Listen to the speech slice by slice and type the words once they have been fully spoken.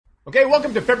Okay,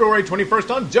 welcome to February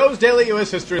 21st on Joe's Daily U.S.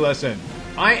 History Lesson.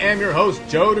 I am your host,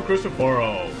 Joe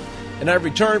DeCristoforo. And I've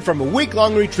returned from a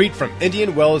week-long retreat from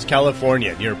Indian Wells,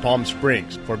 California, near Palm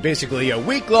Springs, for basically a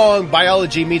week-long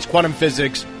biology meets quantum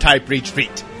physics type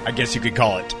retreat, I guess you could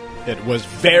call it. It was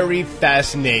very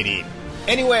fascinating.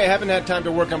 Anyway, I haven't had time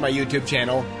to work on my YouTube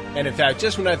channel, and in fact,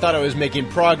 just when I thought I was making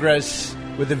progress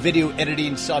with the video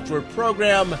editing software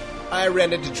program, I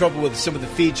ran into trouble with some of the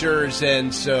features,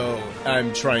 and so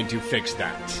I'm trying to fix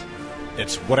that.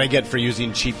 It's what I get for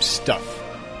using cheap stuff.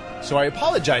 So I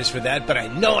apologize for that, but I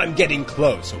know I'm getting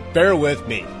close, so bear with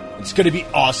me. It's going to be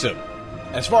awesome.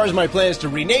 As far as my plans to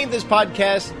rename this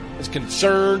podcast is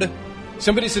concerned,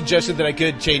 somebody suggested that I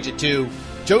could change it to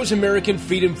Joe's American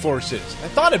Freedom Forces. I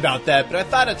thought about that, but I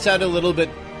thought it sounded a little bit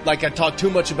like I talk too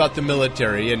much about the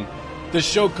military, and this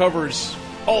show covers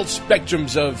all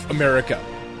spectrums of America.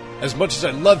 As much as I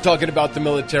love talking about the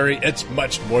military, it's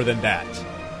much more than that.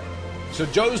 So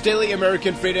Joe's Daily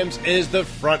American Freedoms is the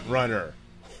front runner.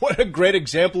 What a great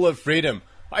example of freedom.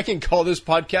 I can call this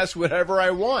podcast whatever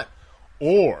I want.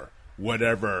 Or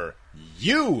whatever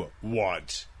you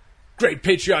want. Great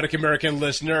patriotic American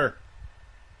listener.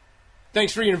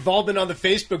 Thanks for your involvement on the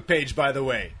Facebook page, by the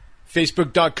way.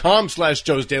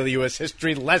 Facebook.com/Joe's Daily US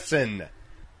History Lesson.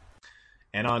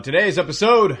 And on today's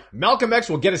episode, Malcolm X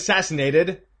will get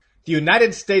assassinated. The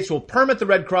United States will permit the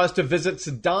Red Cross to visit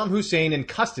Saddam Hussein in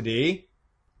custody.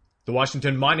 The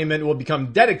Washington Monument will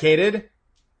become dedicated.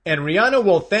 And Rihanna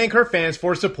will thank her fans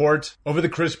for support over the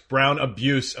Chris Brown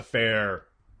abuse affair.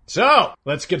 So,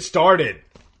 let's get started.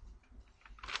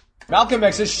 Malcolm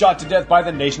X is shot to death by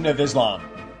the Nation of Islam.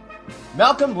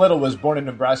 Malcolm Little was born in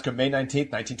Nebraska May 19,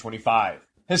 1925.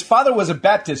 His father was a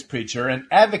Baptist preacher and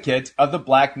advocate of the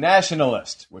Black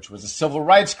Nationalist, which was a civil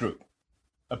rights group.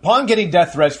 Upon getting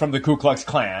death threats from the Ku Klux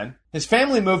Klan, his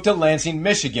family moved to Lansing,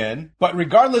 Michigan, but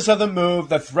regardless of the move,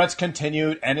 the threats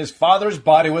continued and his father's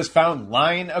body was found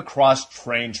lying across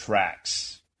train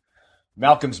tracks.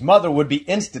 Malcolm's mother would be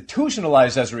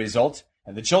institutionalized as a result,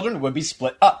 and the children would be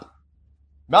split up.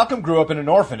 Malcolm grew up in an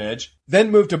orphanage,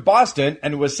 then moved to Boston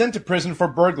and was sent to prison for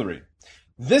burglary.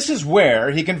 This is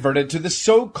where he converted to the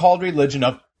so-called religion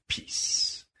of peace,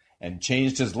 and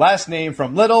changed his last name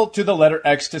from Little to the letter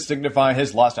X to signify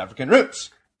his lost African roots.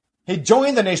 He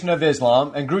joined the Nation of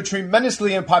Islam and grew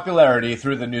tremendously in popularity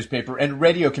through the newspaper and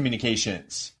radio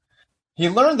communications. He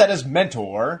learned that his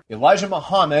mentor, Elijah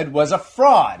Muhammad, was a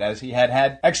fraud as he had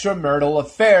had extramarital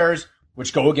affairs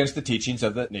which go against the teachings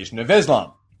of the Nation of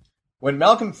Islam. When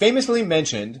Malcolm famously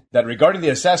mentioned that regarding the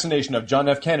assassination of John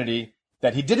F. Kennedy,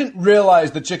 that he didn't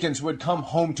realize the chickens would come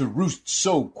home to roost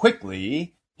so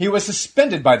quickly, he was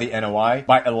suspended by the NOI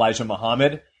by Elijah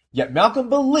Muhammad, yet Malcolm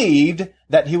believed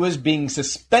that he was being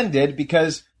suspended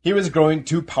because he was growing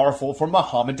too powerful for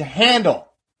Muhammad to handle.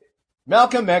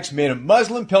 Malcolm X made a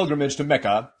Muslim pilgrimage to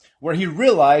Mecca, where he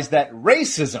realized that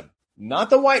racism, not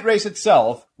the white race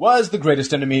itself, was the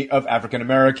greatest enemy of African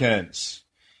Americans.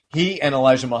 He and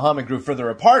Elijah Muhammad grew further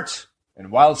apart,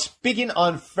 and while speaking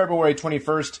on February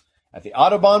 21st at the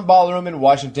Audubon Ballroom in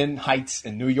Washington Heights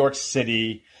in New York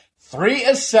City, 3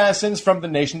 assassins from the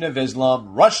Nation of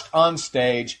Islam rushed on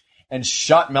stage and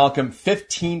shot Malcolm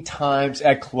 15 times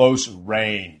at close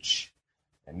range.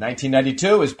 In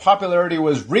 1992, his popularity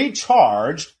was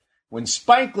recharged when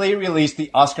Spike Lee released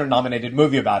the Oscar-nominated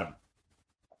movie about him.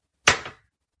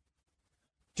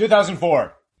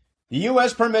 2004. The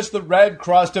U.S. permits the Red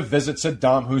Cross to visit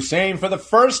Saddam Hussein for the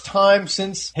first time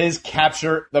since his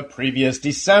capture the previous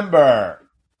December.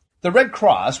 The Red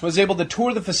Cross was able to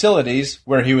tour the facilities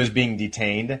where he was being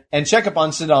detained and check up on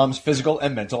Saddam's physical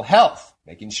and mental health,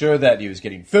 making sure that he was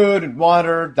getting food and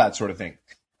water, that sort of thing.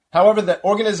 However, the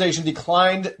organization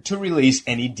declined to release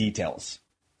any details.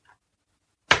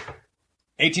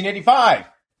 1885.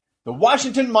 The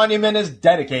Washington Monument is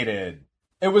dedicated.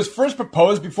 It was first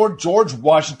proposed before George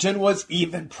Washington was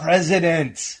even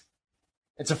president.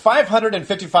 It's a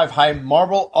 555-high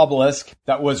marble obelisk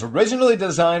that was originally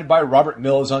designed by Robert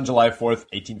Mills on July 4th,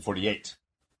 1848.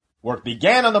 Work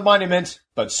began on the monument,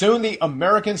 but soon the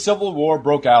American Civil War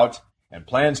broke out, and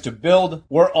plans to build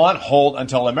were on hold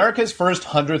until America's first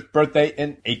 100th birthday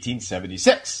in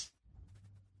 1876.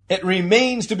 It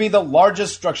remains to be the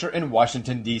largest structure in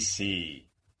Washington, D.C.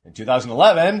 In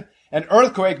 2011, an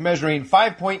earthquake measuring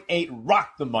 5.8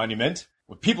 rocked the monument,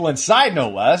 with people inside no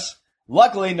less.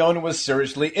 Luckily, no one was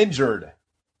seriously injured,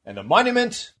 and the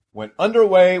monument went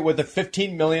underway with a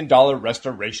 $15 million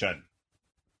restoration.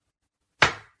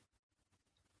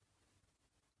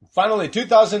 Finally,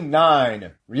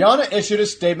 2009, Rihanna issued a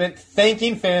statement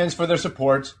thanking fans for their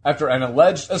support after an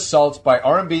alleged assault by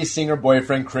R&B singer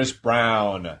boyfriend Chris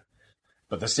Brown.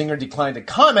 But the singer declined to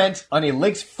comment on a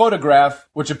leaked photograph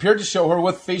which appeared to show her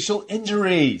with facial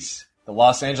injuries. The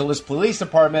Los Angeles Police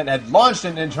Department had launched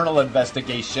an internal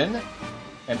investigation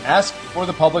and asked for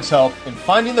the public's help in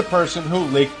finding the person who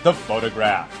leaked the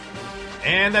photograph.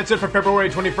 And that's it for February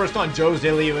 21st on Joe's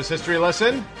Daily U.S. History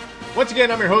Lesson. Once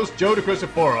again, I'm your host, Joe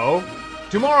DeCristoforo.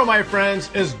 Tomorrow, my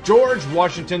friends, is George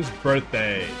Washington's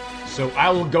birthday, so I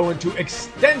will go into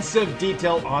extensive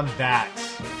detail on that.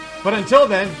 But until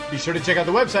then, be sure to check out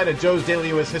the website at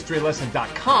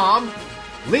joesdailyushistorylesson.com.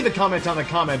 Leave a comment on the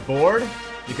comment board.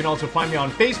 You can also find me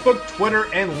on Facebook, Twitter,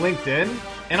 and LinkedIn.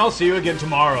 And I'll see you again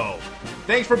tomorrow.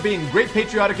 Thanks for being great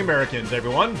patriotic Americans,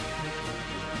 everyone.